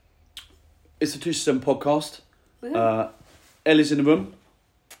It's the 267 podcast. Woohoo. Ellie's in the room.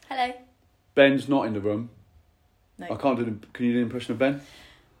 Hello. Ben's not in the room. No. I can't do. Can you do an impression of Ben?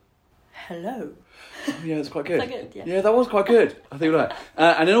 Hello. Oh, yeah, that's quite good. Was that good? Yeah, that was quite good. I think right.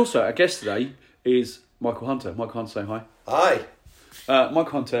 And then also, our guest today is Michael Hunter. Michael Hunter, say hi. Hi.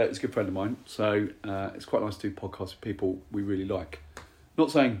 Michael Hunter is a good friend of mine, so it's quite nice to do podcasts with people we really like. Not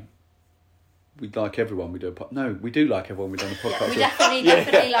saying we like everyone we do a podcast. No, we do like everyone we do a podcast. Yeah, we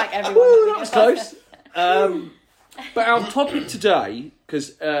definitely like everyone. Ooh, that was close. But our topic today,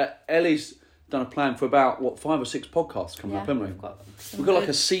 because Ellie's done a plan for about, 5 or 6 podcasts coming up, haven't we? We've got like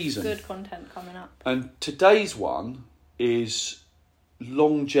a season. Good content coming up. And today's one is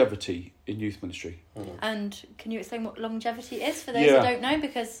longevity in youth ministry. And can you explain what longevity is for those Yeah. who don't know?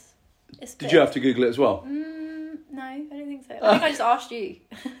 Because it's Did you have to Google it as well? No, I don't think so. I think I just asked you.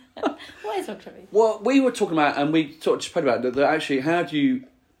 What is longevity? Well, we were talking about, and we just spoke about that actually, how do you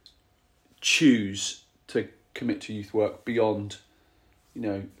choose to commit to youth work beyond,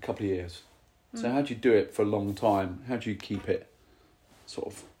 a couple of years? So how do you do it for a long time? How do you keep it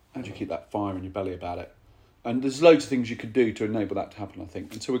how do you keep that fire in your belly about it? And there's loads of things you could do to enable that to happen, I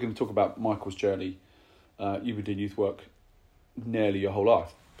think. And so we're going to talk about Michael's journey. You've been doing youth work nearly your whole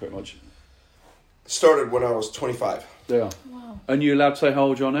life, pretty much. Started when I was 25. Yeah. Wow. And you're allowed to say how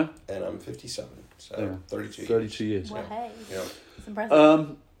old you are now? And I'm 57, so Yeah. 32 years. 32 years. Well, hey. Yeah. It's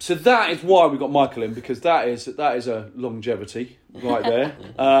impressive. So that is why we got Michael in, because that is a longevity right there.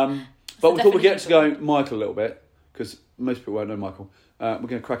 But we thought we'd get to go Michael a little bit, because most people won't know Michael. We're going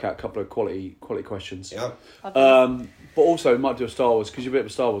to crack out a couple of quality questions. Yeah. But also, we might do a Star Wars, because you're a bit of a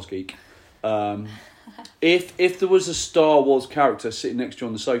Star Wars geek. If there was a Star Wars character sitting next to you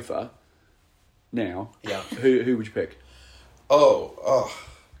on the sofa now, Yeah. who would you pick?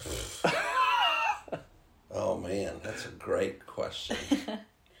 Oh man, that's a great question.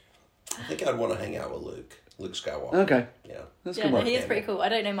 I think I'd want to hang out with Luke Skywalker. Okay. Yeah. That's Yeah, good no, one. he is pretty cool. I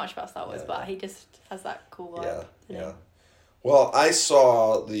don't know much about Star Wars, Yeah. but he just has that cool vibe. Yeah, you know? yeah. Well, I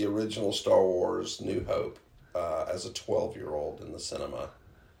saw the original Star Wars New Hope as a 12-year-old in the cinema.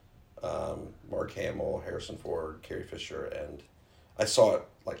 Mark Hamill, Harrison Ford, Carrie Fisher, and I saw it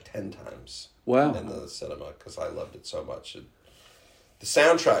like 10 times Wow. in the cinema because I loved it so much. The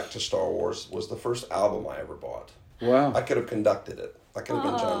soundtrack to Star Wars was the first album I ever bought. Wow. I could have conducted it. I could have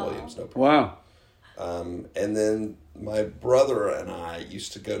been John Williams, no problem. Wow. And then my brother and I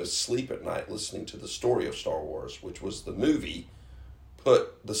used to go to sleep at night listening to the story of Star Wars, which was the movie,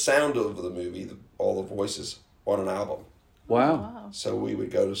 put the sound of the movie, all the voices, on an album. Wow. Wow. So we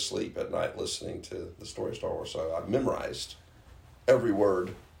would go to sleep at night listening to the story of Star Wars. So I memorized every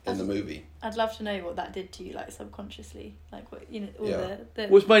word in the movie. I'd love to know what that did to you, like subconsciously, like what all Yeah. the.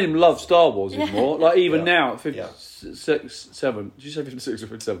 What's made him love Star Wars even more? Like even Yeah. now, at Yeah. 57. Did you say 56 or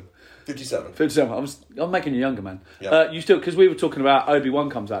 57? 57. 57. I'm making you younger, man. Yeah. You still, because we were talking about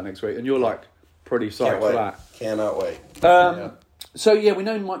Obi-Wan comes out next week, and you're like pretty psyched Can't for wait. that. Cannot wait. So yeah, we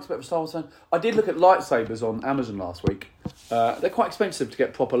know Mike's a bit of a Star Wars fan. I did look at lightsabers on Amazon last week. They're quite expensive to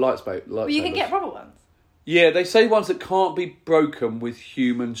get proper lightsabers. Well, you can get proper ones, Yeah, they say ones that can't be broken with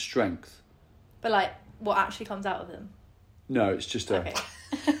human strength. but like what actually comes out of them. No, it's just a. Okay.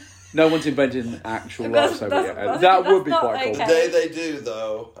 No one's invented an actual That's- lightsaber that's- yet. that's- That that's would be not quite cool. okay. They do,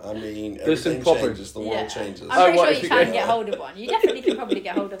 though. I mean, There's some everything proper- changes. The world changes. I'm pretty what, sure if you you can get- get hold of one. You definitely can probably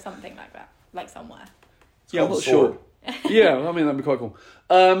get hold of something like that, like somewhere. Yeah, I'm called not Sword. sure. Yeah, I mean, that'd be quite cool.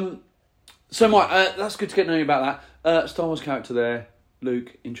 So, Mike, that's good to get to know you about that. Star Wars character there,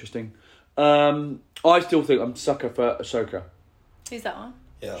 Luke, interesting. I still think I'm sucker for Ahsoka. Who's that one?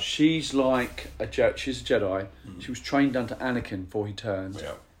 Yeah. She's like she's a Jedi. She was trained under Anakin before he turned,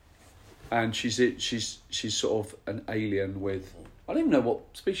 Yeah. and she's sort of an alien with, I don't even know what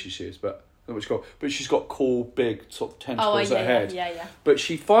species she is, but I don't know what she's called. But she's got cool, big sort of tentacles at her head. yeah. But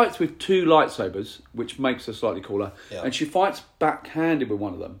she fights with 2 lightsabers, which makes her slightly cooler. Yeah. And she fights backhanded with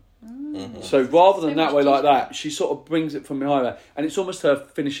one of them. Mm-hmm. So rather than So that much way like detail. that, she sort of brings it from behind her. And it's almost her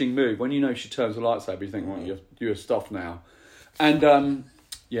finishing move. When you know she turns the lightsaber, you think, well, you're stuffed now. And,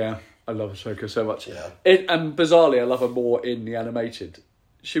 yeah, I love Ahsoka so much. Yeah. And bizarrely, I love her more in the animated.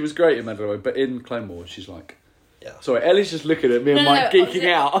 She was great in Mandalorian, but in Clone Wars, she's like... Yeah. Sorry, Ellie's just looking at me and Mike geeking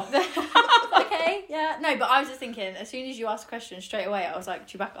out. Okay, yeah. No, but I was just thinking, as soon as you asked a question straight away, I was like,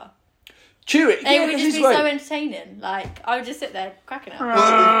 Chewbacca. Chewie! They Yeah, would 'cause just he's be great. so entertaining. Like, I would just sit there cracking up.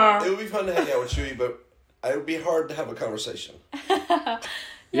 Well, it would be fun to hang out with Chewie, but it would be hard to have a conversation Yeah.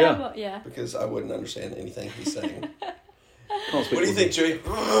 But, yeah. because I wouldn't understand anything he's saying. Can't speak What do you for think, me.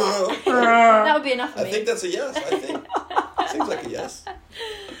 Chewie? That would be enough for I me. think that's a yes. I think seems like a yes.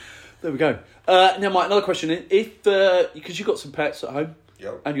 There we go. Now, Mike, another question. If because you've got some pets at home,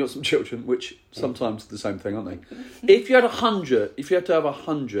 Yep. and you got some children, which sometimes the same thing, aren't they? If you had 100, if you had to have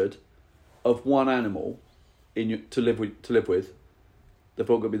 100 of one animal to live with, they've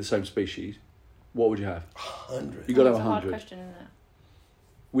all got to be the same species. What would you have? 100. You got to That's have a hard 100. question, isn't it?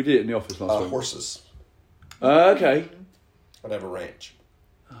 We did it in the office last week. Horses. Okay. I'd have a ranch.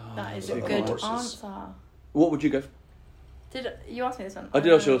 That is Oh, a the good horses. answer. What would you go for? Did you ask me this one? I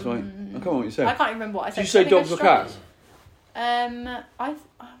did ask you last week. I can't remember what you said. I can't even remember what I said. Did you say I think I dogs or struggled. cats? I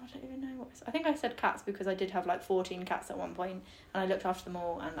don't even know what I think I said cats because I did have like 14 cats at one point and I looked after them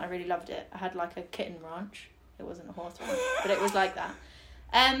all and I really loved it. I had like a kitten ranch. It wasn't a horse ranch, but it was like that.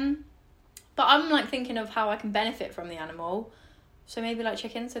 But I'm like thinking of how I can benefit from the animal. So maybe like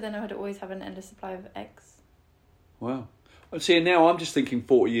chickens, so then I would always have an endless supply of eggs. Wow. See, now I'm just thinking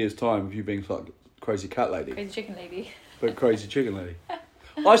 40 years' time of you being like crazy cat lady, Crazy chicken lady. but crazy chicken lady.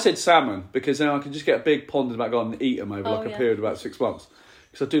 I said salmon because then I can just get a big pond in the back garden and eat them over like a period of about 6 months.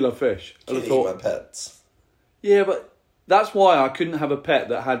 Because I do love fish. I Can't eat thought, my pets. yeah, but that's why I couldn't have a pet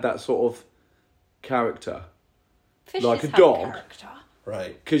that had that sort of character. Fishes Like a have dog. character.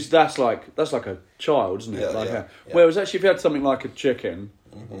 Right. Because that's like a child, isn't it? Yeah, like yeah, yeah. Whereas actually, if you had something like a chicken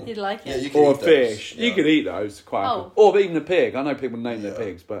You'd like Yeah, it. you can or a eat those. fish, Yeah. you could eat those quite Oh. happily. Or even a pig. I know people name their Yeah.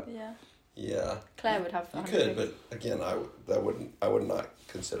 pigs, but Yeah. Yeah. Claire would have You 100 could, pigs. but again, I would not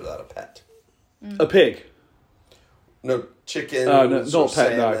consider that a pet. a pig. No chicken, Oh, no, or not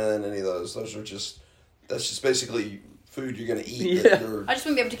pet, no. salmon, any of those. That's just basically food you're going to eat Yeah. that you're I just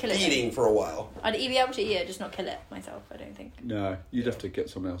wouldn't be able to kill it. eating for a while. I'd be able to eat it, just not kill it myself, I don't think. No, you'd have to get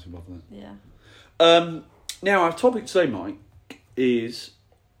someone else involved in Yeah. that. Now, our topic today, Mike, is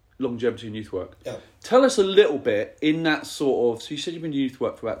longevity in youth work. Yeah. Tell us a little bit in that sort of... So you said you've been in youth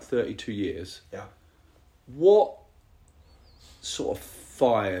work for about 32 years. Yeah. What sort of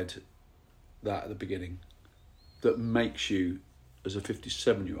fired that at the beginning that makes you, as a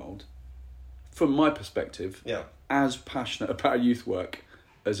 57-year-old, from my perspective, Yeah. as passionate about youth work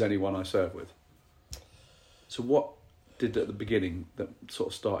as anyone I serve with? So what did at the beginning that sort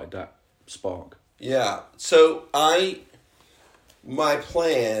of started that spark? Yeah. So my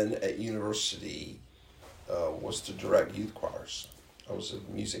plan at university was to direct youth choirs. I was a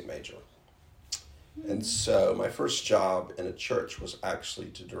music major. And so my first job in a church was actually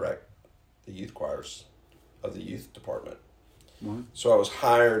to direct the youth choirs of the youth department. Right. So I was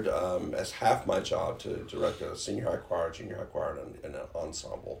hired as half my job to direct a senior high choir, junior high choir, and an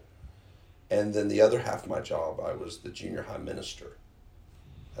ensemble. And then the other half of my job, I was the junior high minister.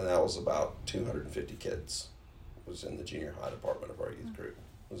 And that was about 250 kids. Was in the junior high department of our youth group.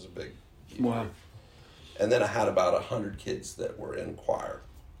 It was a big youth Wow. group. And then I had about 100 kids that were in choir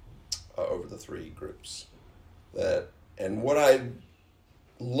over the three groups. And what I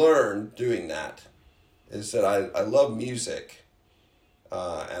learned doing that is that I love music,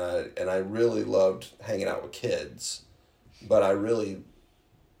 and I really loved hanging out with kids, but I really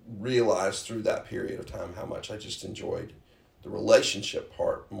realized through that period of time how much I just enjoyed the relationship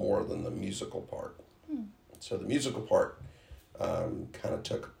part more than the musical part. So the musical part kind of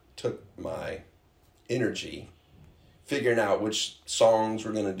took my energy, figuring out which songs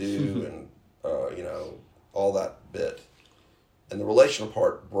we're going to do and all that bit. And the relational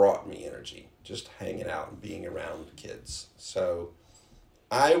part brought me energy, just hanging out and being around kids. So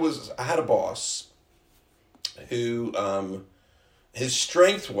I had a boss who his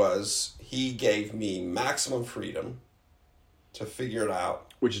strength was he gave me maximum freedom to figure it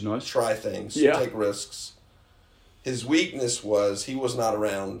out, Which is nice. try things, Yeah. take risks. His weakness was he was not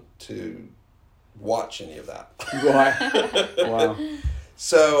around to watch any of that. Right. Wow.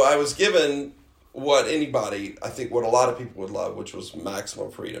 So I was given what a lot of people would love, which was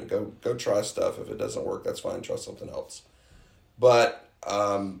maximum freedom. Go try stuff. If it doesn't work, that's fine. Try something else. But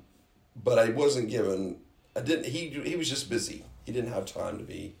I wasn't given. He was just busy. He didn't have time to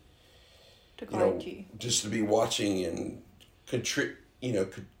be, To guide you. just to be watching and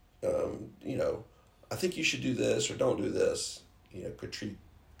I think you should do this or don't do this.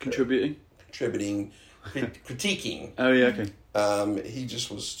 Contributing? Contributing, critiquing. Oh, yeah, okay. He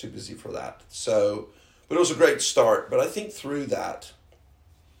just was too busy for that. So, but it was a great start. But I think through that,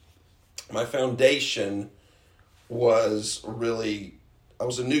 my foundation was really, I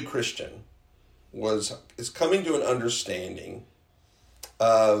was a new Christian, is coming to an understanding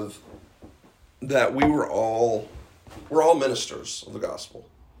of that we're all ministers of the gospel.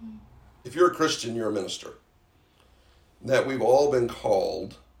 If you're a Christian, you're a minister. That we've all been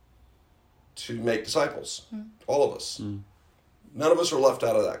called to make disciples. All of us. None of us are left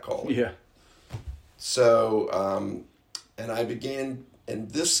out of that calling. Yeah. So, and I began, and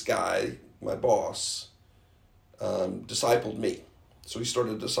this guy, my boss, discipled me. So he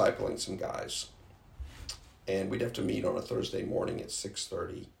started discipling some guys. And we'd have to meet on a Thursday morning at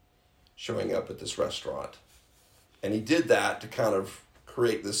 6:30, showing up at this restaurant. And he did that to kind of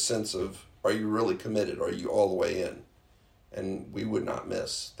create this sense of, are you really committed? Are you all the way in? And we would not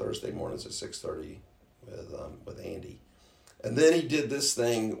miss Thursday mornings at 6:30 with Andy. And then he did this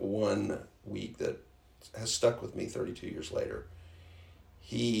thing one week that has stuck with me 32 years later.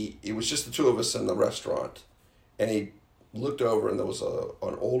 It was just the two of us in the restaurant, and he looked over, and there was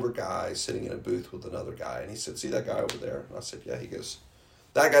an older guy sitting in a booth with another guy, and he said, "See that guy over there?" And I said, "Yeah." He goes,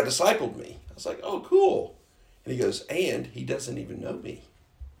 "That guy discipled me." I was like, "Oh, cool." And he goes, "And he doesn't even know me."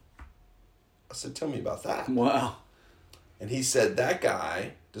 I said, "Tell me about that." Wow. And he said, "That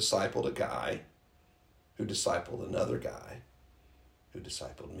guy discipled a guy who discipled another guy who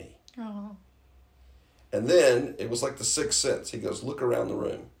discipled me." Oh. And then it was like the sixth sense. He goes, "Look around the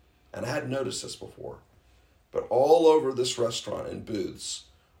room." And I hadn't noticed this before. But all over this restaurant in booths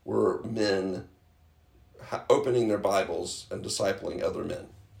were men opening their Bibles and discipling other men.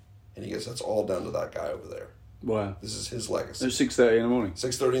 And he goes, "That's all down to that guy over there. Wow. This is his legacy." It was 6:30 in the morning.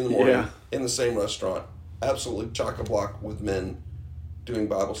 6:30 in the morning, Yeah. in the same restaurant, absolutely chock-a-block with men doing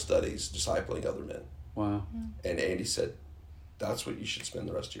Bible studies, discipling other men. Wow. And Andy said, "That's what you should spend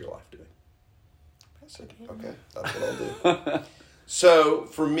the rest of your life doing." I said, "Okay, that's what I'll do." So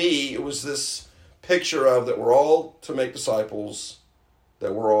for me, it was this picture of that we're all to make disciples,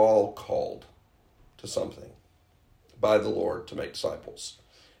 that we're all called to something by the Lord to make disciples.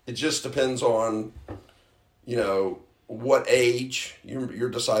 It just depends on, what age your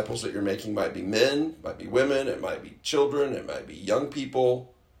disciples that you're making might be men, might be women, it might be children, it might be young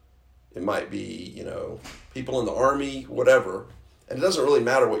people, it might be, people in the army, whatever. And it doesn't really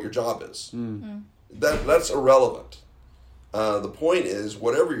matter what your job is. That's irrelevant. The point is,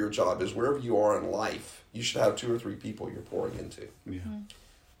 whatever your job is, wherever you are in life, you should have 2 or 3 people you're pouring into. Yeah.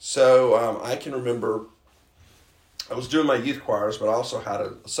 So I can remember I was doing my youth choirs, but I also had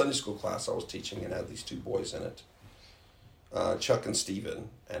a Sunday school class I was teaching and had these 2 boys in it, Chuck and Steven,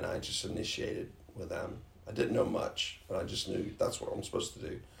 and I just initiated with them. I didn't know much, but I just knew that's what I'm supposed to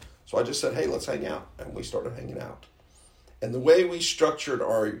do. So I just said, "Hey, let's hang out," and we started hanging out. And the way we structured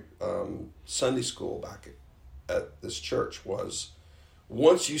our Sunday school back at this church was,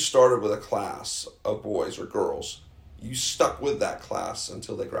 once you started with a class of boys or girls, you stuck with that class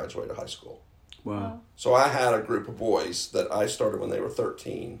until they graduated high school. Wow. So I had a group of boys that I started when they were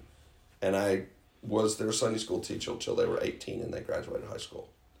 13, and I was their Sunday school teacher until they were 18 and they graduated high school.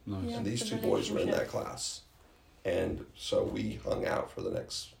 Nice. Yeah, And these the 2 boys were in that relationship. class. And so we hung out for the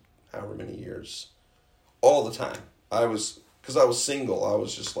next however many years, all the time. Because I was single, I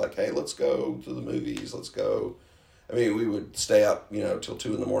was just like, "Hey, let's go to the movies, let's go." I mean, we would stay up, till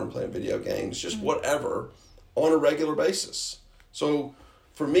 2 a.m. playing video games, just whatever, on a regular basis. So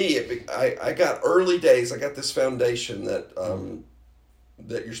for me, I got early days, I got this foundation that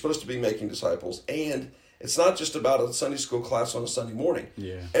that you're supposed to be making disciples. And it's not just about a Sunday school class on a Sunday morning.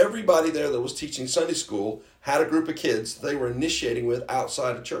 Yeah. Everybody there that was teaching Sunday school had a group of kids they were initiating with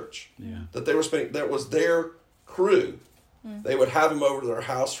outside of church. Yeah. That they were spending, that was their crew. They would have them over to their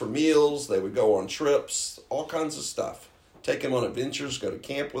house for meals. They would go on trips, all kinds of stuff. Take them on adventures, go to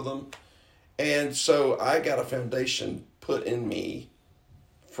camp with them. And so I got a foundation put in me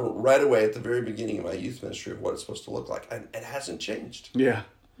for right away at the very beginning of my youth ministry of what it's supposed to look like. And it hasn't changed Yeah.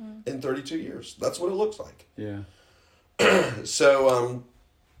 in 32 years. That's what it looks like. Yeah. So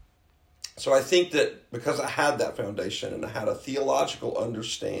I think that because I had that foundation and I had a theological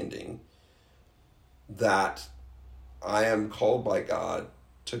understanding that I am called by God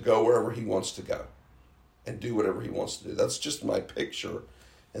to go wherever He wants to go and do whatever He wants to do. That's just my picture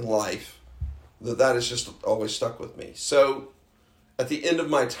in life. That has just always stuck with me. So at the end of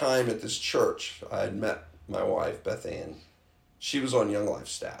my time at this church, I had met my wife, Beth Ann. She was on Young Life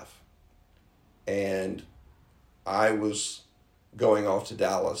staff. And I was going off to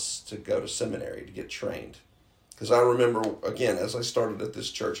Dallas to go to seminary to get trained. Because I remember, again, as I started at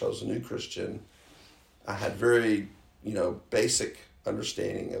this church, I was a new Christian. I had very, basic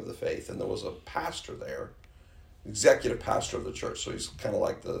understanding of the faith. And there was a pastor there, executive pastor of the church. So he's kind of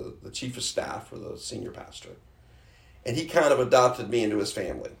like the chief of staff or the senior pastor. And he kind of adopted me into his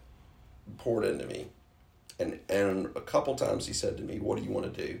family, poured into me. And a couple times he said to me, "What do you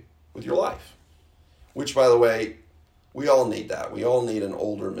want to do with your life?" Which, by the way, we all need that. We all need an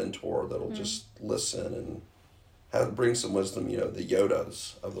older mentor that'll just listen and bring some wisdom, the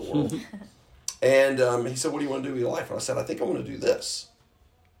Yodas of the world. And he said, "What do you want to do with your life?" And I said, "I think I want to do this."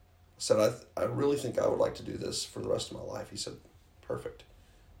 I said, I really think I would like to do this for the rest of my life. He said, "Perfect.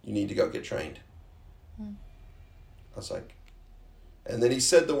 You need to go get trained." I was like, And then he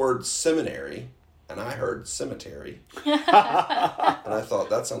said the word seminary, and I heard cemetery. And I thought,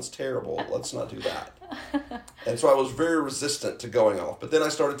 that sounds terrible. Let's not do that. And so I was very resistant to going off. But then I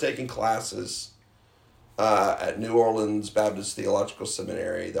started taking classes at New Orleans Baptist Theological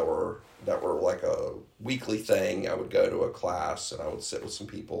Seminary that were like a weekly thing. I would go to a class and I would sit with some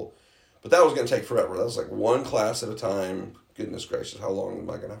people. But that was going to take forever. That was like one class at a time. Goodness gracious, how long am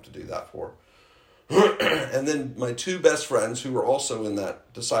I going to have to do that for? And then my two best friends, who were also in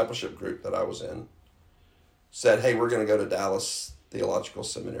that discipleship group that I was in, said, hey, we're going to go to Dallas Theological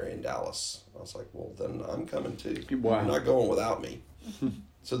Seminary in Dallas. I was like, well, then I'm coming too. Wow. You're not going without me.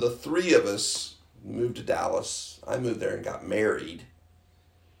 So the three of us moved to Dallas. I moved there and got married.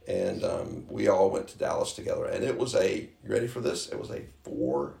 And we all went to Dallas together. And it was you ready for this? It was a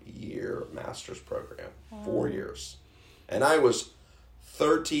 4-year master's program. 4 years. And I was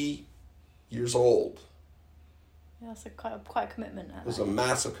 30 years old. Yeah, that's quite a commitment. It was a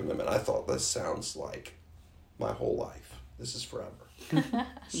massive commitment. I thought, this sounds like my whole life. This is forever.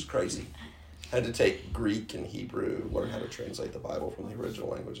 This is crazy. I had to take Greek and Hebrew, learn how to translate the Bible from the original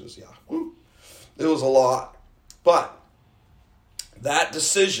languages. Yeah, woo. It was a lot. But that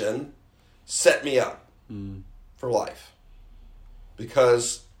decision set me up for life.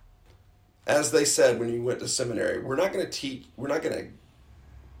 Because, as they said when you went to seminary, we're not going to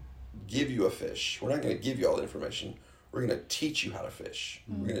give you a fish. We're not going to give you all the information. We're going to teach you how to fish.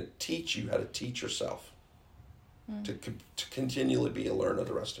 We're going to teach you how to teach yourself to continually be a learner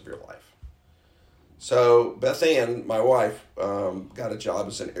the rest of your life. So Beth Ann, my wife, got a job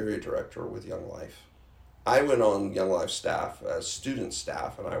as an area director with Young Life. I went on Young Life staff as student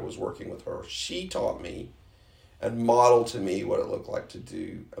staff, and I was working with her. She taught me and modeled to me what it looked like to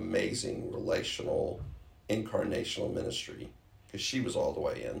do amazing relational, incarnational ministry, because she was all the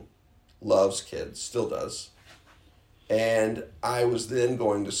way in. Loves kids, still does. And I was then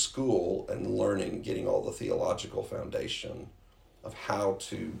going to school and learning, getting all the theological foundation of how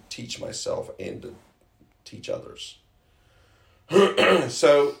to teach myself and to teach others.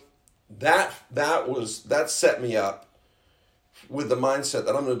 So that set me up with the mindset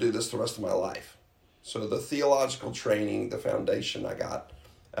that I'm going to do this the rest of my life. So the theological training, the foundation I got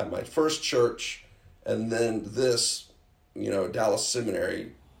at my first church, and then this, Dallas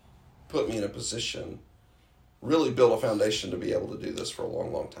Seminary, put me in a position, really built a foundation to be able to do this for a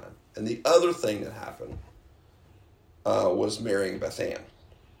long, long time. And the other thing that happened was marrying Beth Ann.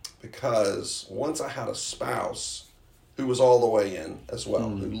 Because once I had a spouse who was all the way in as well,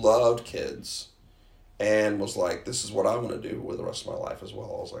 who loved kids, and was like, this is what I want to do with the rest of my life as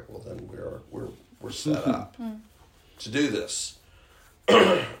well. I was like, well, then we're set up to do this.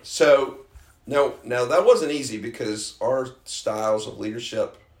 So now that wasn't easy, because our styles of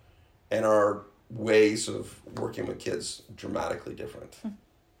leadership and our ways of working with kids dramatically different.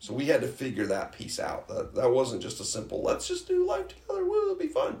 So we had to figure that piece out. That wasn't just a simple, let's just do life together, woo, it'll be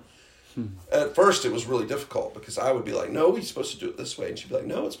fun. At first it was really difficult, because I would be like, no, we're supposed to do it this way. And she'd be like,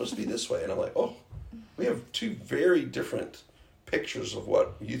 no, it's supposed to be this way. And I'm like, oh, we have two very different pictures of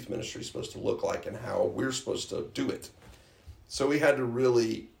what youth ministry is supposed to look like and how we're supposed to do it. So we had to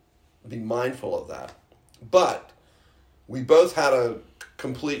really be mindful of that. But we both had a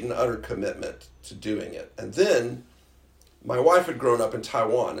complete and utter commitment to doing it. And then my wife had grown up in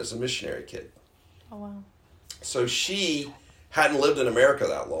Taiwan as a missionary kid. Oh, wow. So she hadn't lived in America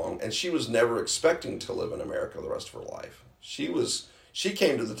that long, and she was never expecting to live in America the rest of her life. She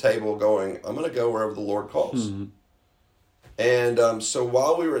came to the table going, I'm going to go wherever the Lord calls. Mm-hmm. And so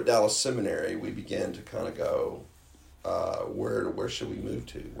while we were at Dallas Seminary, we began to kind of go, where should we move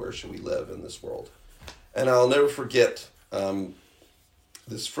to? Where should we live in this world? And I'll never forget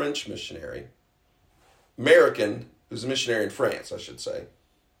this French missionary, American, who's a missionary in France, I should say,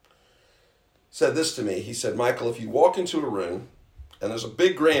 said this to me. He said, Michael, if you walk into a room and there's a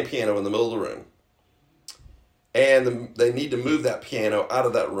big grand piano in the middle of the room, and they need to move that piano out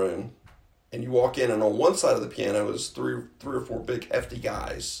of that room, and you walk in and on one side of the piano is three or four big hefty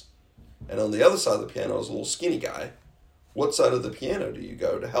guys, and on the other side of the piano is a little skinny guy, what side of the piano do you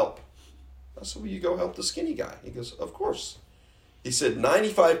go to help? I said, well, you go help the skinny guy. He goes, of course. He said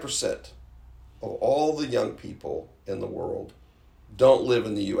 95% of all the young people in the world don't live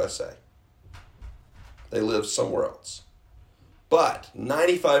in the USA. They live somewhere else. But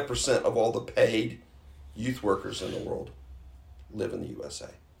 95% of all the paid youth workers in the world live in the USA.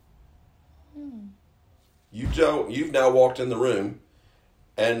 You've now walked in the room,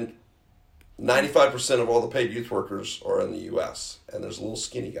 and 95% of all the paid youth workers are in the US, and there's a little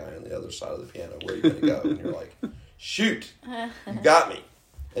skinny guy on the other side of the piano. Where are you going to go? And you're like, shoot, you got me.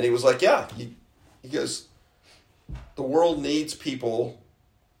 And he was like, yeah. He goes, the world needs people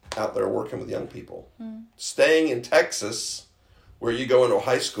out there working with young people. Staying in Texas, where you go into a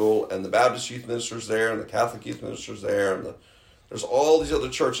high school and the Baptist youth minister's there and the Catholic youth minister's there and there's all these other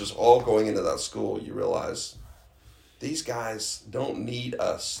churches all going into that school, you realize these guys don't need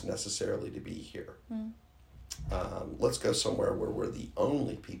us necessarily to be here. Let's go somewhere where we're the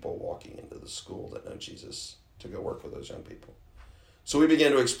only people walking into the school that know Jesus to go work with those young people. So we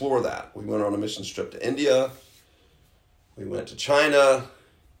began to explore that. We went on a mission trip to India. We went to China.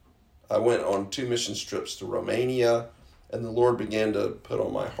 I went on 2 mission trips to Romania. And the Lord began to put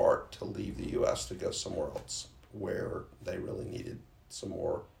on my heart to leave the U.S. to go somewhere else where they really needed some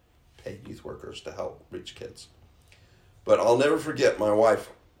more paid youth workers to help reach kids. But I'll never forget my wife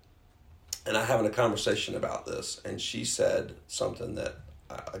and I having a conversation about this, and she said something that,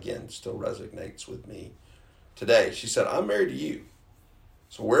 again, still resonates with me today. She said, I'm married to you.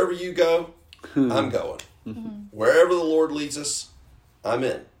 So wherever you go, I'm going. Wherever the Lord leads us, I'm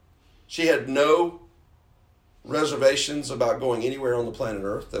in. She had no reservations about going anywhere on the planet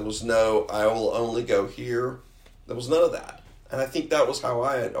Earth. There was no, I will only go here. There was none of that. And I think that was how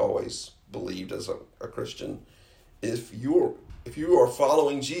I had always believed as a Christian. If you are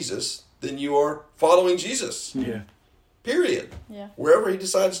following Jesus, then you are following Jesus. Yeah. Period. Yeah. Wherever he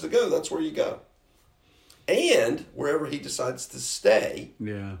decides to go, that's where you go. And wherever he decides to stay,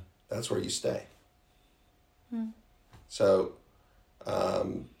 Yeah. that's where you stay. So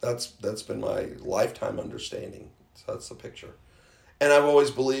that's been my lifetime understanding. So that's the picture. And I've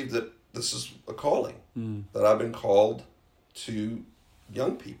always believed that this is a calling, that I've been called to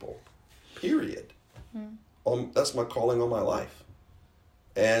young people, period. That's my calling on my life.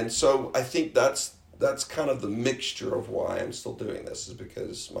 And so I think that's kind of the mixture of why I'm still doing this, is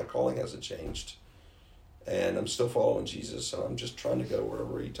because my calling hasn't changed. And I'm still following Jesus, and I'm just trying to go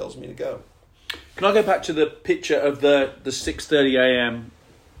wherever he tells me to go. Can I go back to the picture of the 6:30 a.m.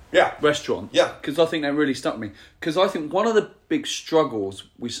 Yeah. restaurant? Yeah. Because I think that really stuck me. Because I think one of the big struggles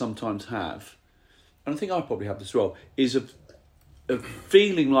we sometimes have, and I think I probably have this as well, is of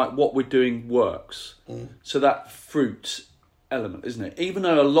feeling like what we're doing works. So that fruit element, isn't it? Even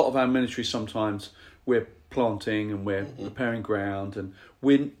though a lot of our ministry sometimes we're planting and we're preparing ground and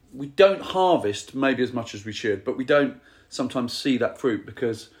we don't harvest maybe as much as we should, but we don't sometimes see that fruit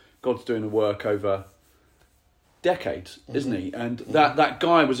because God's doing the work over decades, isn't he? And that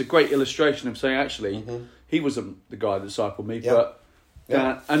guy was a great illustration of saying, actually, he wasn't the guy that discipled me, but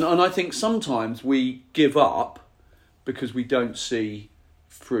and I think sometimes we give up because we don't see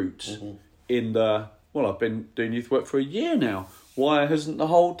fruit in the, well, I've been doing youth work for a year now. Why hasn't the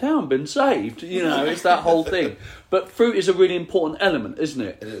whole town been saved? You know, it's that whole thing. But fruit is a really important element, isn't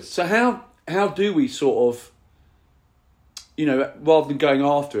it? It is. So how do we sort of, you know, rather than going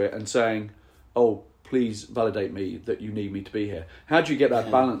after it and saying, oh, please validate me that you need me to be here. How do you get that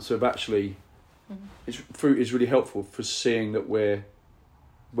balance of actually, fruit is really helpful for seeing that we're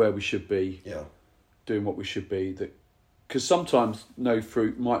where we should be, doing what we should be. Because sometimes no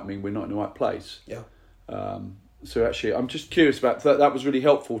fruit might mean we're not in the right place. Yeah. So actually, I'm just curious about that. That was really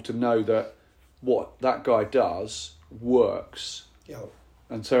helpful to know that what that guy does works. Yeah.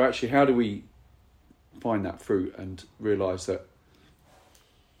 And so actually, how do we find that fruit and realise that?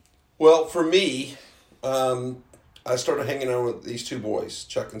 Well, for me, I started hanging out with these 2 boys,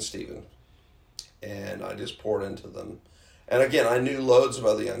 Chuck and Steven, and I just poured into them. And again, I knew loads of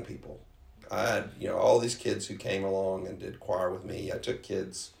other young people. I had, all these kids who came along and did choir with me. I took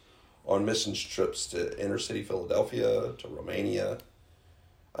kids on mission trips to inner city Philadelphia, to Romania.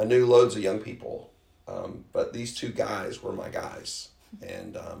 I knew loads of young people, but these 2 guys were my guys.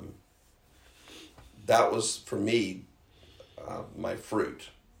 And that was, for me, my fruit.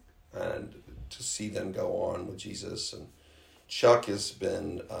 And to see them go on with Jesus. And Chuck has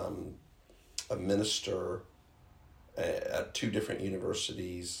been a minister at 2 different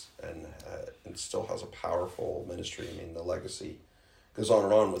universities and still has a powerful ministry. I mean, the legacy goes on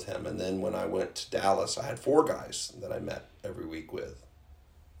and on with him. And then when I went to Dallas, I had 4 guys that I met every week with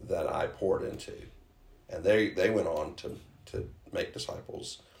that I poured into. And they went on to make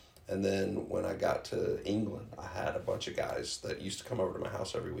disciples. And then when I got to England, I had a bunch of guys that used to come over to my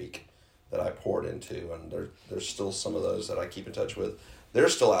house every week that I poured into. And there's still some of those that I keep in touch with. They're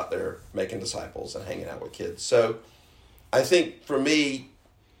still out there making disciples and hanging out with kids. So I think for me,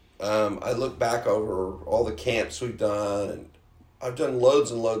 I look back over all the camps we've done, and I've done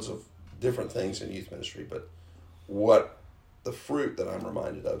loads and loads of different things in youth ministry, but what the fruit that I'm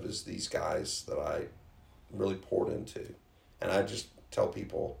reminded of is these guys that I really poured into. And I just tell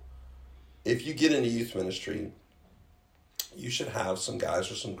people, if you get into youth ministry, you should have some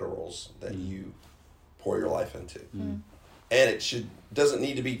guys or some girls that you pour your life into. And it doesn't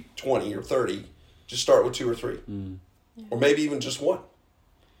need to be 20 or 30. Just start with 2 or 3. Or maybe even just 1.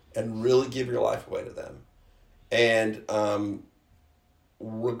 And really give your life away to them. And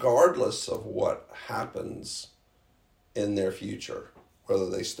regardless of what happens in their future, whether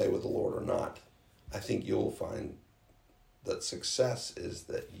they stay with the Lord or not, I think you'll find that success is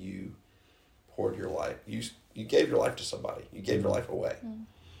that you poured your life. You gave your life to somebody. You gave your life away.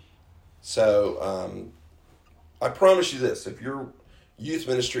 So I promise you this: if your youth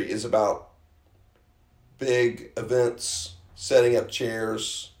ministry is about big events, setting up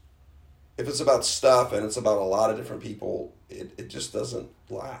chairs, if it's about stuff and it's about a lot of different people, it just doesn't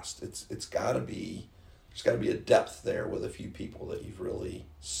last. It's got to be, there's got to be a depth there with a few people that you've really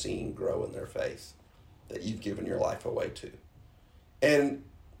seen grow in their faith, that you've given your life away to. And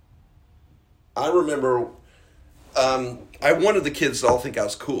I remember I wanted the kids to all think I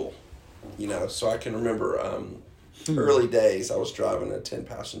was cool, so I can remember early days I was driving a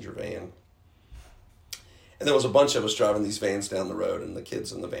 10-passenger van. And there was a bunch of us driving these vans down the road, and the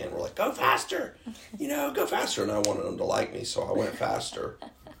kids in the van were like, go faster, go faster. And I wanted them to like me, so I went faster.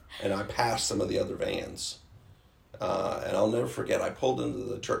 And I passed some of the other vans. And I'll never forget, I pulled into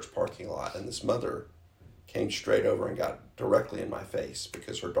the church parking lot, and this mother came straight over and got directly in my face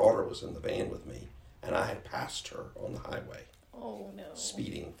because her daughter was in the van with me, and I had passed her on the highway. Oh, no.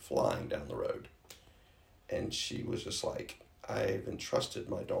 Speeding, flying down the road. And she was just like, I've entrusted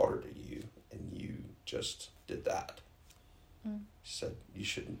my daughter to you, and you just did that. She said, you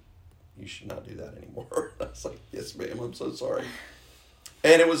should not do that anymore. I was like, yes, ma'am, I'm so sorry.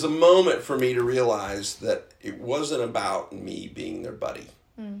 And it was a moment for me to realize that it wasn't about me being their buddy.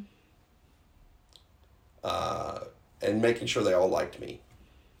 And making sure they all liked me.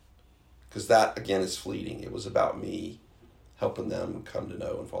 Because that, again, is fleeting. It was about me helping them come to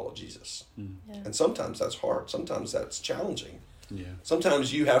know and follow Jesus. Yeah. And sometimes that's hard. Sometimes that's challenging. Yeah.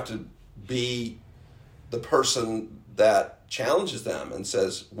 Sometimes you have to be the person that challenges them and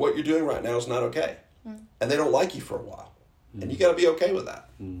says, what you're doing right now is not okay. And they don't like you for a while. And you got to be okay with that.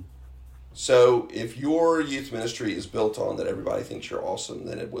 So if your youth ministry is built on that everybody thinks you're awesome,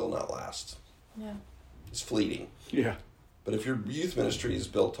 then it will not last. Yeah. It's fleeting. Yeah. But if your youth ministry is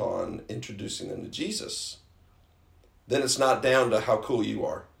built on introducing them to Jesus, then it's not down to how cool you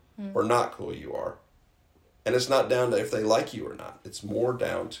are or not cool you are. And it's not down to if they like you or not. It's more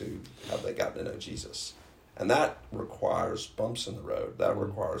down to have they gotten to know Jesus. And that requires bumps in the road. That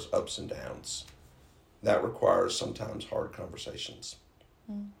requires ups and downs. That requires sometimes hard conversations.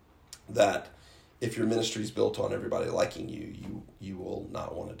 That if your ministry is built on everybody liking you will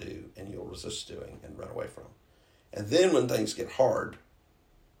not want to do, and you'll resist doing and run away from. And then when things get hard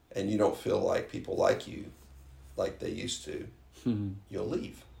and you don't feel like people like you like they used to, you'll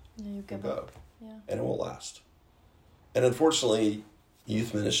leave. Yeah, you give go. up. Yeah. And it won't last. And unfortunately,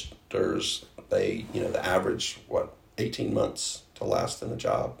 youth ministers, the average, 18 months to last in a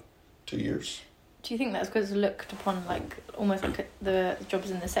job, 2 years. Do you think that's because it's looked upon almost like the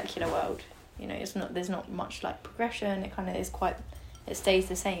jobs in the secular world? There's not much progression. It kind of is it stays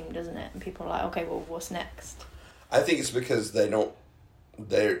the same, doesn't it? And people are like, okay, well, what's next? I think it's because they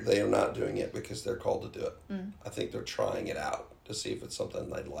are not doing it because they're called to do it. I think they're trying it out to see if it's something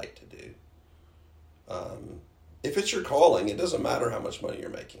they'd like to do. If it's your calling, it doesn't matter how much money you're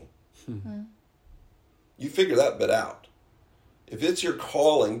making. You figure that bit out. If it's your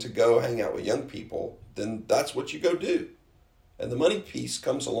calling to go hang out with young people, then that's what you go do. And the money piece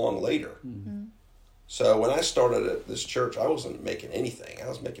comes along later. So when I started at this church, I wasn't making anything. I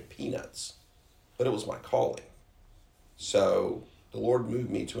was making peanuts. But it was my calling. So the Lord moved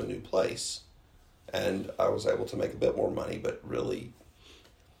me to a new place. And I was able to make a bit more money, but really,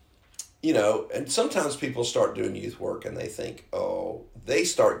 and sometimes people start doing youth work and they think, they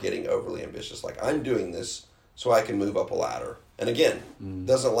start getting overly ambitious. Like, I'm doing this so I can move up a ladder. And again,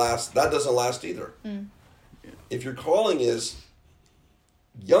 doesn't last either. If your calling is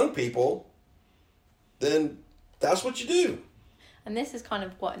young people, then that's what you do. And this is kind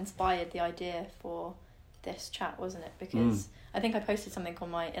of what inspired the idea for this chat, wasn't it? Because I think I posted something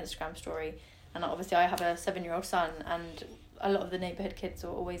on my Instagram story, and obviously I have a 7-year-old son, and a lot of the neighbourhood kids are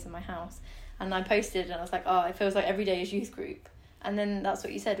always in my house. And I posted, and I was like, it feels like every day is youth group. And then that's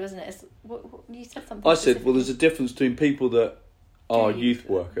what you said, wasn't it? You said something. I said, well, there's a difference between people that are youth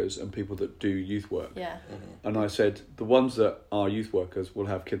workers and people that do youth work. Yeah. And I said, the ones that are youth workers will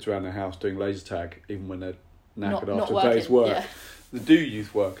have kids around their house doing laser tag, even when they're knackered after a day's work. Yeah. The do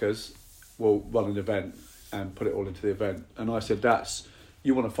youth workers will run an event and put it all into the event. And I said, that's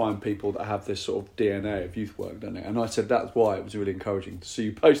you want to find people that have this sort of DNA of youth work, don't you? And I said that's why it was really encouraging to see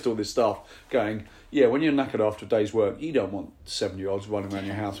you post all this stuff going, yeah, when you're knackered after a day's work, you don't want 7-year-olds running around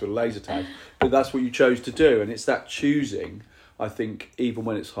your house with a laser tag. But that's what you chose to do. And it's that choosing, I think, even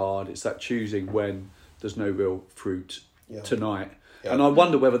when it's hard, it's that choosing when there's no real fruit tonight. Yeah. And I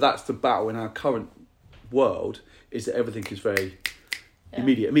wonder whether that's the battle in our current world, is that everything is very...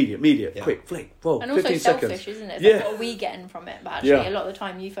 Immediate, quick, flick, roll, and also 15 selfish, seconds. Isn't it? It's like, what are we getting from it? But actually, a lot of the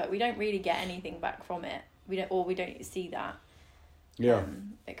time, youth work, we don't really get anything back from it. We don't see that. Yeah.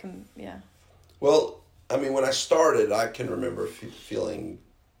 It can, Well, I mean, when I started, I can remember feeling,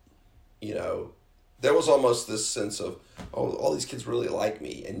 there was almost this sense of, oh, all these kids really like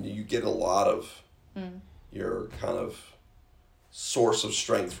me, and you get a lot of your kind of source of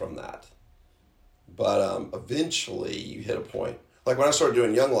strength from that. But eventually, you hit a point. Like when I started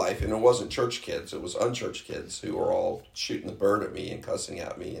doing Young Life, and it wasn't church kids, it was unchurched kids who were all shooting the bird at me and cussing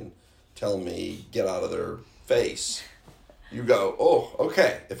at me and telling me, get out of their face. You go, oh,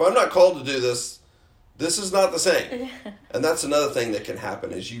 okay, if I'm not called to do this, this is not the same. And that's another thing that can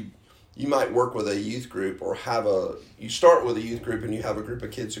happen is you might work with a youth group or you start with a youth group and you have a group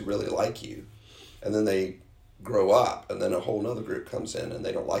of kids who really like you. And then they grow up and then a whole other group comes in and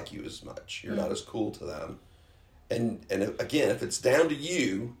they don't like you as much. You're not as cool to them. And again, if it's down to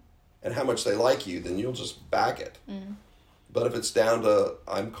you and how much they like you, then you'll just back it. But if it's down to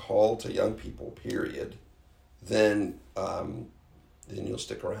I'm called to young people, period, then you'll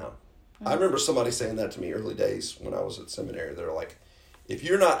stick around. I remember somebody saying that to me early days when I was at seminary. They're like, if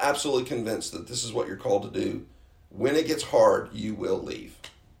you're not absolutely convinced that this is what you're called to do, when it gets hard, you will leave.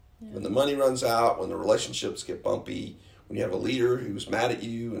 Yeah. When the money runs out, when the relationships get bumpy, when you have a leader who's mad at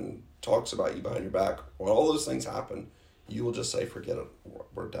you and talks about you behind your back, when all those things happen, you will just say, forget it,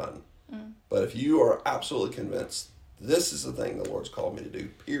 we're done. But if you are absolutely convinced this is the thing the Lord's called me to do,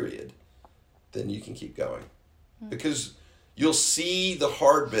 period, then you can keep going. Because you'll see the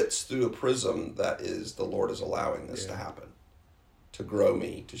hard bits through a prism that is the Lord is allowing this to happen, to grow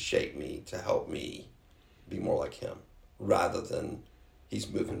me, to shape me, to help me be more like him, rather than he's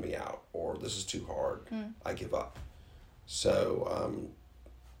moving me out or this is too hard, I give up. So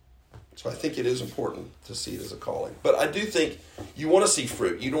I think it is important to see it as a calling. But I do think you want to see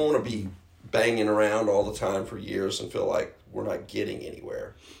fruit. You don't want to be banging around all the time for years and feel like we're not getting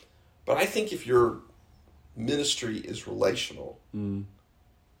anywhere. But I think if your ministry is relational,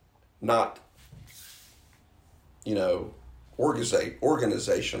 not,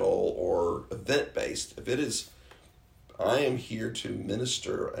 organizational or event-based, if it is, I am here to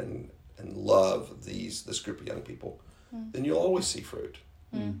minister and love this group of young people, then you'll always see fruit.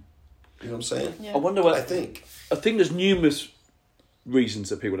 You know what I'm saying? I wonder what... I think there's numerous reasons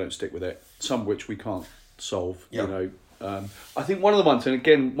that people don't stick with it, some of which we can't solve, I think one of the ones, and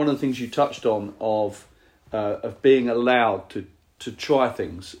again, one of the things you touched on of being allowed to try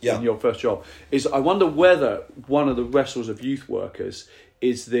things in your first job, is I wonder whether one of the wrestles of youth workers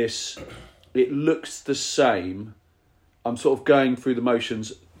is this, it looks the same, I'm sort of going through the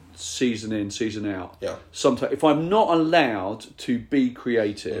motions season in, season out. Yeah. Sometimes, if I'm not allowed to be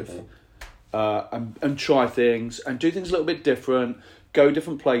creative... and try things and do things a little bit different, go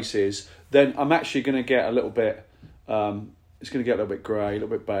different places, then I'm actually going to get a little bit, it's going to get a little bit grey, a little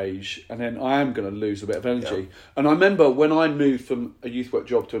bit beige, and then I am going to lose a bit of energy. Yeah. And I remember when I moved from a youth work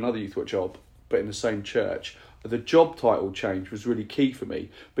job to another youth work job, but in the same church, the job title change was really key for me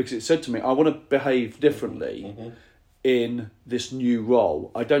because it said to me, I want to behave differently in this new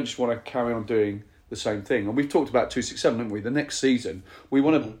role. I don't just want to carry on doing the same thing. And we've talked about 267, haven't we? The next season, we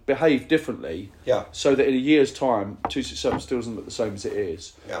want to behave differently so that in a year's time, 267 still doesn't look the same as it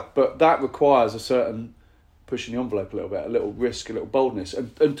is. Yeah. But that requires a certain pushing the envelope a little bit, a little risk, a little boldness.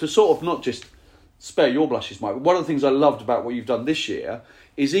 And to sort of not just spare your blushes, Mike. One of the things I loved about what you've done this year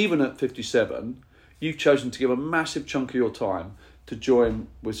is even at 57, you've chosen to give a massive chunk of your time to join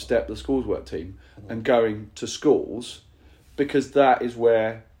with STEP, the schools work team, and going to schools, because that is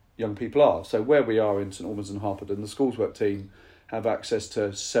where young people are. So where we are in St Albans and Harpenden, the schools work team have access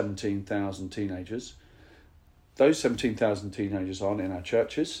to 17,000 teenagers. Those 17,000 teenagers aren't in our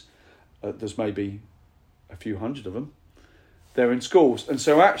churches. There's maybe a few hundred of them. They're in schools. And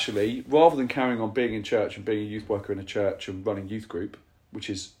so actually, rather than carrying on being in church and being a youth worker in a church and running youth group, which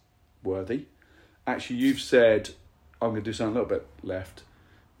is worthy, actually you've said, I'm going to do something a little bit left.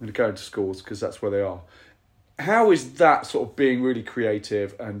 I'm going to go into schools because that's where they are. How is that sort of being really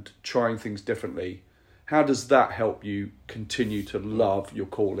creative and trying things differently? How does that help you continue to love your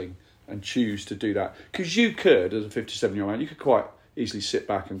calling and choose to do that? Because you could, as a 57-year-old man, you could quite easily sit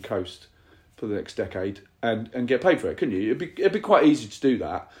back and coast for the next decade and get paid for it, couldn't you? It'd be quite easy to do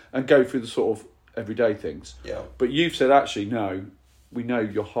that and go through the sort of everyday things. Yeah. But you've said, actually, no, we know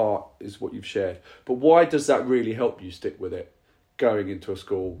your heart is what you've shared. But why does that really help you stick with it, going into a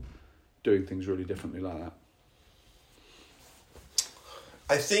school, doing things really differently like that?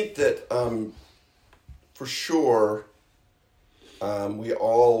 I think that for sure, we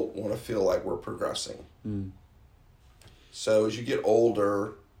all want to feel like we're progressing. So as you get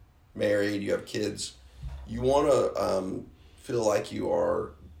older, married, you have kids, you want to feel like you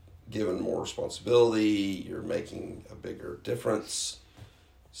are given more responsibility, you're making a bigger difference.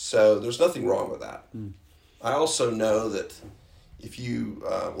 So there's nothing wrong with that. I also know that if you,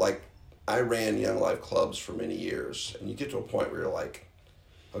 like, I ran Young Life clubs for many years, and you get to a point where you're like,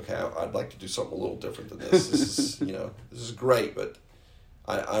 okay, I'd like to do something a little different than this. This is, this is great, but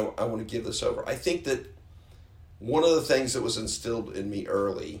I want to give this over. I think that one of the things that was instilled in me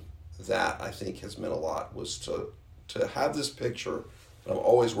early that I think has meant a lot was to have this picture that I'm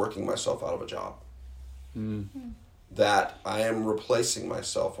always working myself out of a job. That I am replacing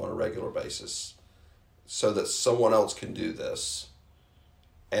myself on a regular basis so that someone else can do this,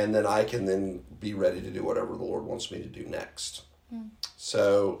 and then I can then be ready to do whatever the Lord wants me to do next.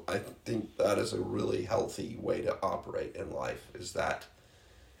 So I think that is a really healthy way to operate in life, is that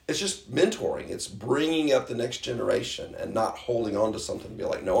it's just mentoring. It's bringing up the next generation and not holding on to something and be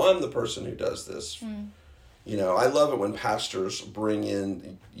like, no, I'm the person who does this. I love it when pastors bring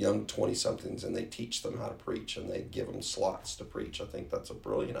in young 20-somethings and they teach them how to preach and they give them slots to preach. I think that's a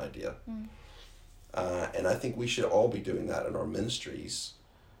brilliant idea. And I think we should all be doing that in our ministries.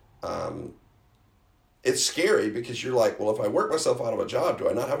 It's scary because you're like, well, if I work myself out of a job, do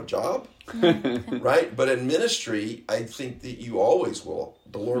I not have a job? Right? But in ministry, I think that you always will.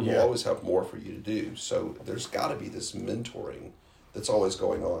 The Lord will always have more for you to do. So there's got to be this mentoring that's always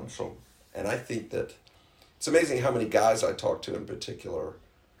going on. And I think that it's amazing how many guys I talk to in particular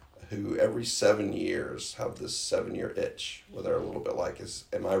who every 7 years have this 7-year itch where they're a little bit like,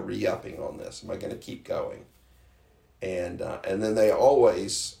 am I re-upping on this? Am I going to keep going? And then they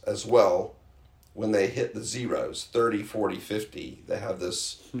always, as well, when they hit the zeros, 30, 40, 50, they have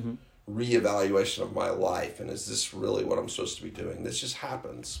this reevaluation of my life. And is this really what I'm supposed to be doing? This just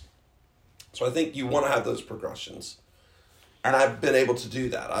happens. So I think you want to have those progressions. And I've been able to do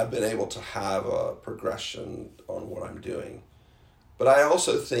that. I've been able to have a progression on what I'm doing. But I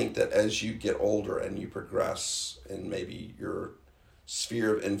also think that as you get older and you progress in maybe your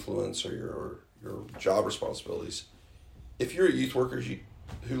sphere of influence or your job responsibilities, if you're a youth worker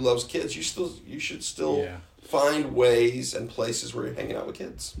who loves kids, you should still find ways and places where you're hanging out with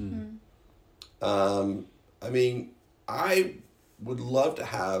kids. I mean, I would love to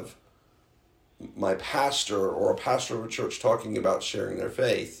have my pastor or a pastor of a church talking about sharing their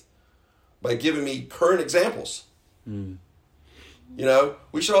faith by giving me current examples. We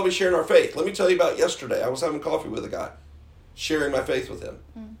should all be sharing our faith. Let me tell you about yesterday. I was having coffee with a guy, sharing my faith with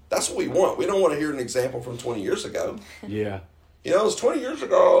him. That's what we want. We don't want to hear an example from 20 years ago. It was 20 years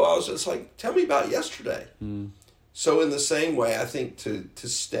ago. I was just like, tell me about yesterday. So in the same way, I think to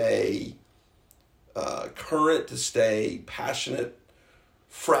stay current, to stay passionate,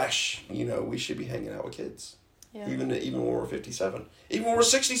 fresh, we should be hanging out with kids. Even when we're 57. Even when we're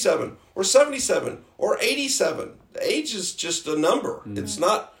 67 or 77 or 87. The age is just a number. It's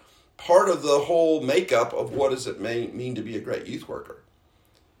not part of the whole makeup of what does it mean to be a great youth worker.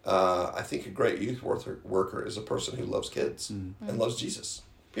 I think a great youth worker is a person who loves kids and loves Jesus,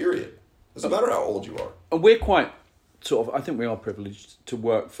 period. Doesn't matter how old you are. And we're quite I think we are privileged to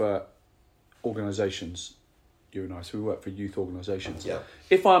work for organisations, you and I, so we work for youth organisations.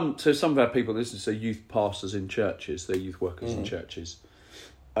 So some of our people, this is youth pastors in churches, they're youth workers in churches.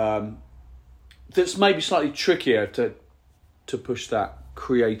 That's maybe slightly trickier to push that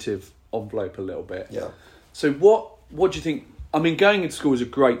creative envelope a little bit. So what do you think? I mean, going into school is a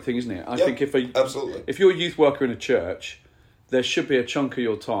great thing, isn't it? I think absolutely. If you're a youth worker in a church, there should be a chunk of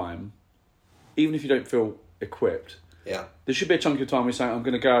your time, even if you don't feel equipped. There should be a chunk of your time where you're saying, I'm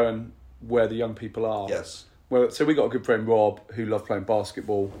going to go and where the young people are. So we got a good friend, Rob, who loved playing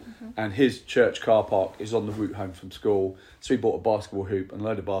basketball, and his church car park is on the route home from school. So he bought a basketball hoop and a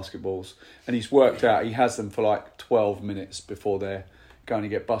load of basketballs, and he's worked out, he has them for like 12 minutes before they're going to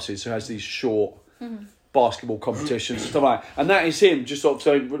get buses. So he has these short basketball competitions and stuff like that. And that is him just sort of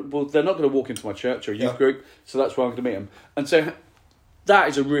saying, well, they're not going to walk into my church or youth group, so that's where I'm going to meet them. And so that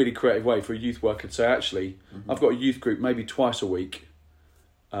is a really creative way for a youth worker to say, actually, I've got a youth group maybe twice a week.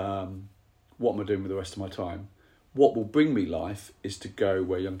 What am I doing with the rest of my time? What will bring me life is to go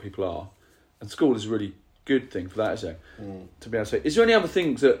where young people are. And school is a really good thing for that, is it? To be able to say, is there any other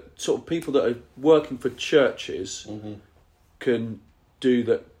things that sort of people that are working for churches can do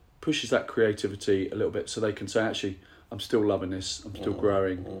that pushes that creativity a little bit, so they can say, actually, I'm still loving this, I'm still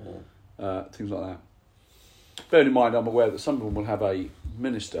growing, things like that. Bearing in mind, I'm aware that some of them will have a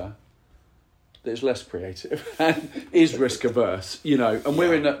minister that is less creative and is risk averse, you know. And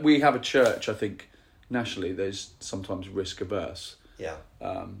we have a church, I think, nationally, that is sometimes risk averse. Yeah.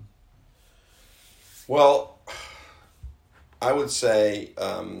 Well, I would say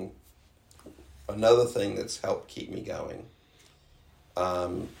another thing that's helped keep me going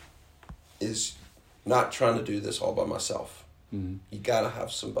is not trying to do this all by myself. You got to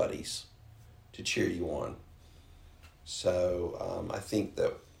have some buddies to cheer you on. So I think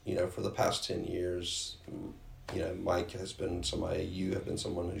that, you know, for the past 10 years, you know, Mike has been somebody, you have been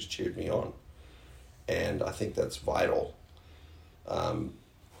someone who's cheered me on. And I think that's vital.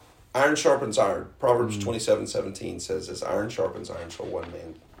 Iron sharpens iron. Proverbs 27:17 says, as iron sharpens iron, so one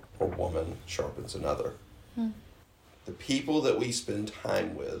man or woman sharpens another. The people that we spend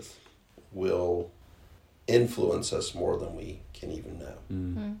time with will influence us more than we can even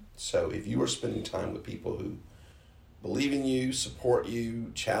know. So if you are spending time with people who believe in you, support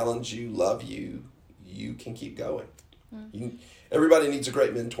you, challenge you, love you, you can keep going. Everybody needs a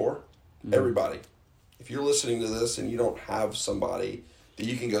great mentor. Everybody. If you're listening to this and you don't have somebody that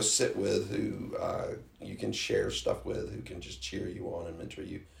you can go sit with, who you can share stuff with, who can just cheer you on and mentor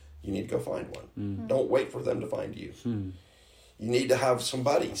you, you need to go find one. Don't wait for them to find you. You need to have some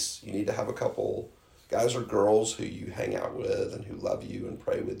buddies. You need to have a couple guys or girls who you hang out with and who love you and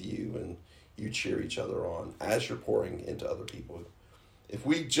pray with you, and you cheer each other on as you're pouring into other people. If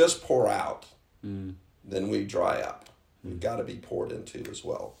we just pour out, then we dry up. We've got to be poured into as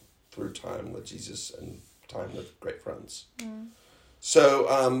well through time with Jesus and time with great friends.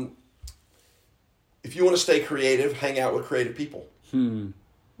 So if you want to stay creative, hang out with creative people.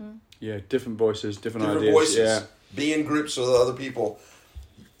 Yeah, different voices, different ideas. Voices. Yeah. Be in groups with other people.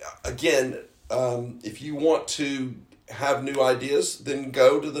 Again, if you want to have new ideas, then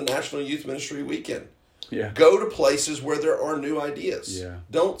go to the National Youth Ministry Weekend. Yeah. Go to places where there are new ideas. Yeah.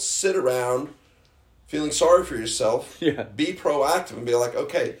 Don't sit around feeling sorry for yourself. Yeah. Be proactive and be like,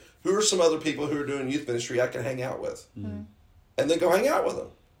 okay, who are some other people who are doing youth ministry I can hang out with? And then go hang out with them.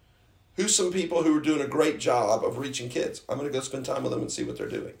 Who's some people who are doing a great job of reaching kids? I'm going to go spend time with them and see what they're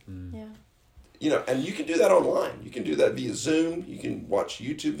doing. Yeah. You know, and you can do that online. You can do that via Zoom. You can watch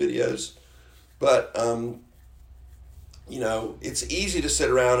YouTube videos. But, you know, it's easy to sit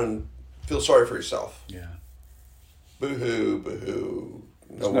around and feel sorry for yourself. Yeah. Boo-hoo, boo-hoo.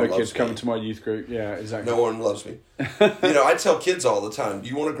 No kids coming to my youth group. Yeah, exactly. No one loves me. You know, I tell kids all the time, do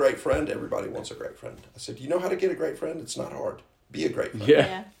you want a great friend? Everybody wants a great friend. I said, do you know how to get a great friend? It's not hard. Be a great friend.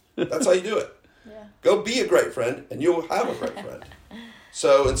 Yeah. That's how you do it. Yeah. Go be a great friend, and you'll have a great friend.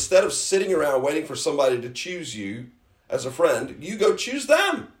 So instead of sitting around waiting for somebody to choose you as a friend, you go choose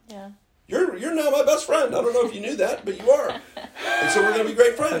them. Yeah. You're now my best friend. I don't know if you knew that, but you are. And so we're going to be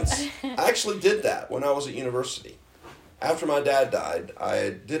great friends. I actually did that when I was at university. After my dad died, I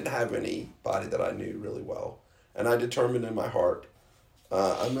didn't have anybody that I knew really well. And I determined in my heart,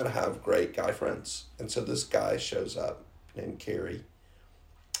 I'm going to have great guy friends. And so this guy shows up named Kerry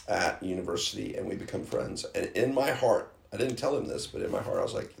at university, and we become friends. And in my heart, I didn't tell him this, but in my heart, I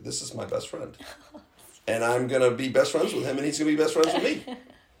was like, this is my best friend. And I'm going to be best friends with him, and he's going to be best friends with me.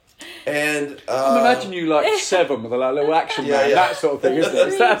 And imagine you like Seven with a little action man, yeah. that sort of thing, isn't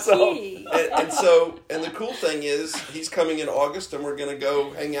it? That's all. And the cool thing is, he's coming in August, and we're going to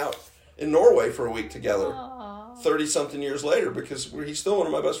go hang out in Norway for a week together. 30-something years later, because he's still one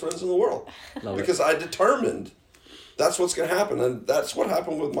of my best friends in the world. Because I determined that's what's going to happen. And that's what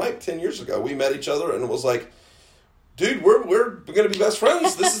happened with Mike 10 years ago. We met each other, and it was like, dude, we're going to be best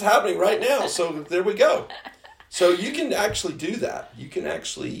friends. This is happening right now. So there we go. So you can actually do that. You can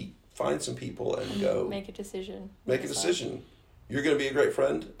actually find some people and go Make a decision. Make a decision. You're going to be a great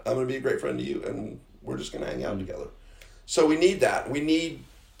friend. I'm going to be a great friend to you, and we're just going to hang out together. So we need that. We need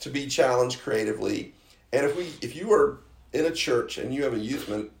to be challenged creatively. And if you are in a church and you have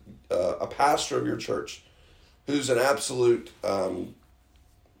a pastor of your church who's an absolute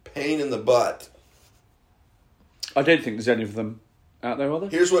pain in the butt, I don't think there's any of them out there, are there?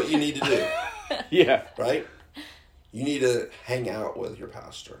 here's what you need to do. Yeah. Right? You need to hang out with your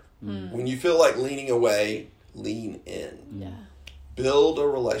pastor. When you feel like leaning away, lean in. Yeah. Build a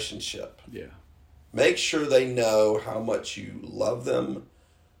relationship. Yeah. Make sure they know how much you love them,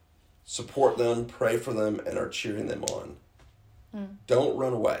 support them, pray for them, and are cheering them on. Don't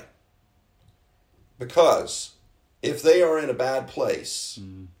run away. Because if they are in a bad place,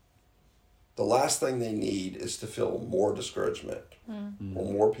 the last thing they need is to feel more discouragement or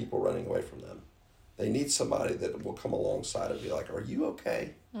more people running away from them. They need somebody that will come alongside and be like, are you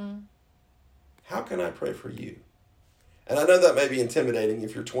okay? How can I pray for you? And I know that may be intimidating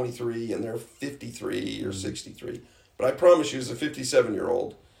if you're 23 and they're 53 or 63. But I promise you, as a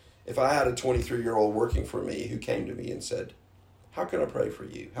 57-year-old, if I had a 23-year-old working for me who came to me and said, how can I pray for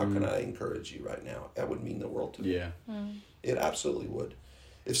you? How can I encourage you right now? That would mean the world to me. Yeah. It absolutely would.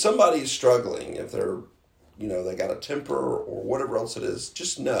 If somebody is struggling, if they're, they got a temper or whatever else it is,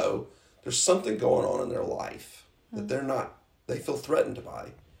 just know there's something going on in their life that they feel threatened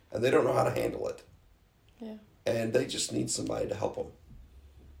by, and they don't know how to handle it. Yeah. And they just need somebody to help them.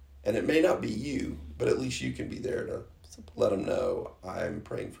 And it may not be you, but at least you can be there to let them know, I'm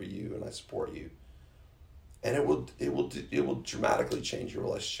praying for you and I support you. And it will dramatically change your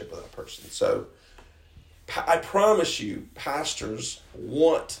relationship with that person. So I promise you, pastors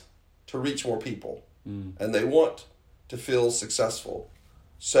want to reach more people, and they want to feel successful.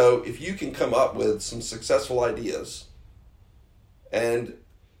 So if you can come up with some successful ideas, and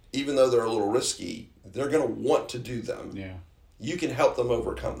even though they're a little risky, they're going to want to do them. Yeah. You can help them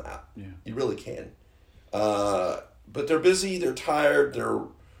overcome that. Yeah. You really can. But they're busy, they're tired,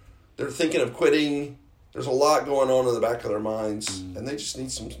 they're thinking of quitting. There's a lot going on in the back of their minds, and they just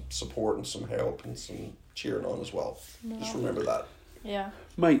need some support and some help and some cheering on as well. Just remember that. Yeah.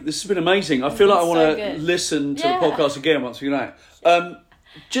 Mate, this has been amazing. I feel like I want to listen to the podcast again once we get out.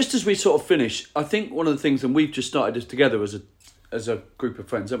 Just as we sort of finish, I think one of the things, and we've just started this together as a group of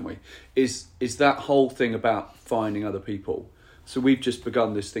friends, haven't we, is that whole thing about finding other people. So we've just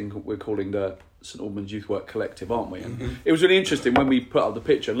begun this thing we're calling the St Albans Youth Work Collective, aren't we? And it was really interesting when we put up the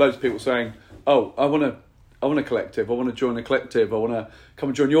picture, loads of people saying, oh, I want a collective, I want to join a collective, I want to come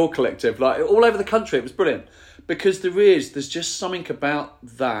and join your collective, like all over the country. It was brilliant, because there's just something about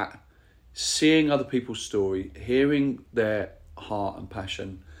that, seeing other people's story, hearing their heart and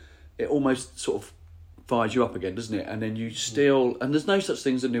passion, it almost sort of fires you up again, doesn't it? And then you still, and there's no such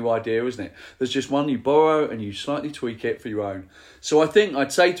thing as a new idea, isn't it? There's just one you borrow and you slightly tweak it for your own. So I think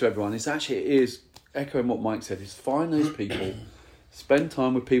I'd say to everyone, it is echoing what Mike said, is find those people, spend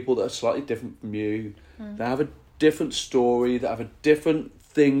time with people that are slightly different from you, that have a different story, that have a different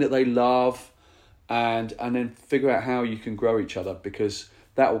thing that they love, and then figure out how you can grow each other, because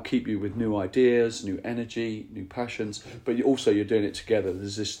that will keep you with new ideas, new energy, new passions, but you're doing it together.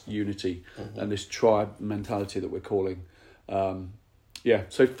 There's this unity and this tribe mentality that we're calling.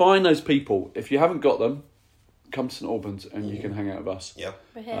 So find those people. If you haven't got them, come to St Albans and you can hang out with us. Yeah.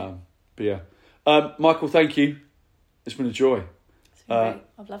 We're here. Michael, thank you. It's been a joy. It's been great.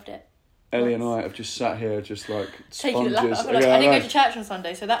 I've loved it. Ellie and I have just sat here just like taking sponges. I didn't go to church on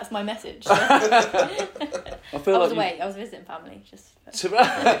Sunday, so that's my message. I was away. I was visiting family.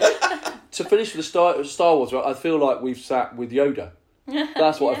 To finish with the Star Wars, right, I feel like we've sat with Yoda.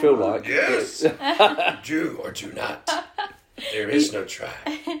 That's what I feel like. Yes. Do or do not. There is no try.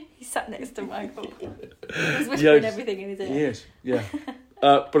 He sat next to Michael. He was whispering everything in his ear. Yes, yeah.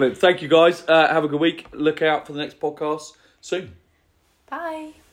 Brilliant. Thank you, guys. Have a good week. Look out for the next podcast soon. Bye.